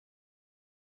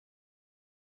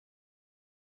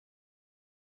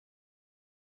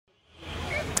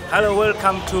Hello,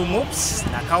 welcome to MUBS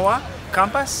Nakawa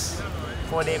campus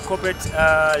for the corporate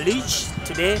league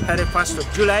today, 31st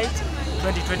of July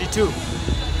 2022.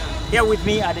 Here with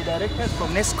me are the directors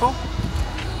from Nescho.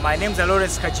 My name is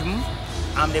Lawrence Kachimu.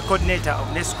 I'm the coordinator of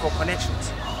Nescho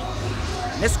Connections.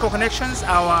 Nescho Connections,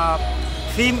 our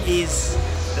theme is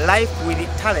Life with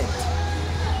Talent.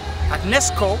 At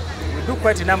Nescho, we do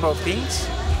quite a number of things.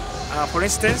 For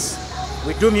instance,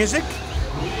 we do music.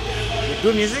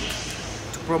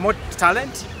 To promote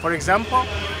talent. For example,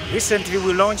 recently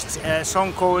we launched a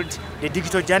song called The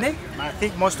Digital Journey. I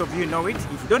think most of you know it.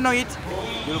 If you don't know it,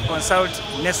 you'll consult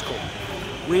Nescho.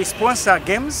 We sponsor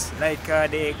games like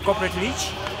the corporate league.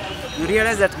 You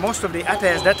realize that most of the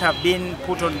attires that have been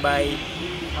put on by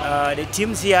the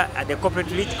teams here at the corporate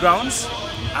league grounds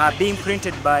are being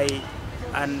printed by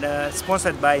and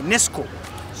sponsored by Nescho.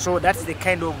 So that's the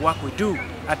kind of work we do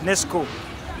at Nescho.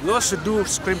 We also do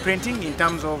screen printing in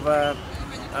terms of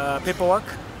paperwork.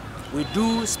 We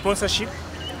do sponsorship.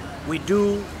 We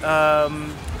do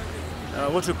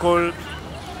what we call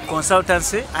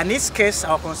consultancy. And in this case,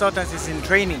 our consultancy is in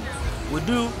training. We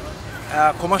do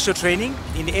commercial training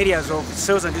in the areas of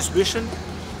sales and distribution,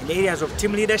 in the areas of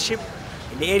team leadership,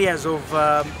 in the areas of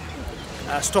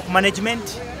stock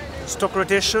management, stock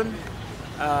rotation,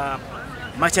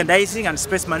 merchandising and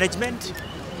space management.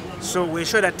 So we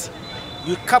ensure that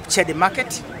you capture the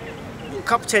market, you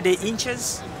capture the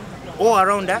inches all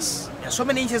around us. There are so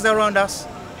many inches around us,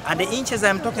 and the inches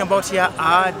I'm talking about here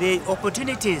are the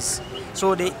opportunities.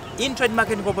 So the in-trade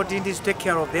marketing opportunities, take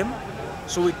care of them.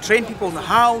 So we train people on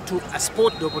how to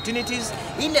export the opportunities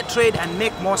in the trade and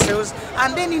make more sales,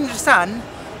 and then in return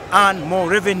earn more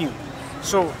revenue.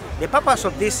 So the purpose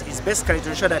of this is basically to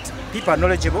ensure that people are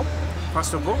knowledgeable,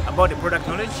 first of all, about the product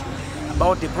knowledge,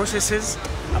 about the processes,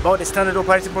 about the standard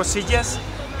operating procedures,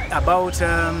 about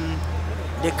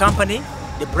the company,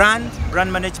 the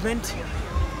brand management,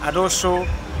 and also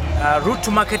route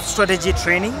to market strategy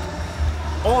training,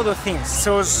 all the things,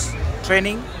 sales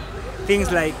training, things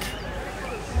like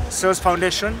sales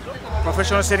foundation,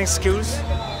 professional selling skills,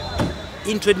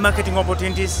 in-trade marketing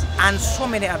opportunities, and so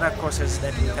many other courses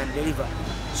that we can deliver.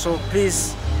 So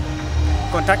please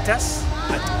contact us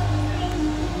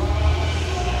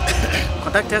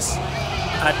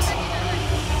at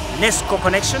Nescho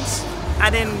Connections,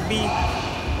 and then be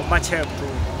of much help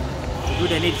to do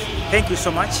the need. Thank you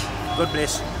so much. God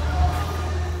bless you.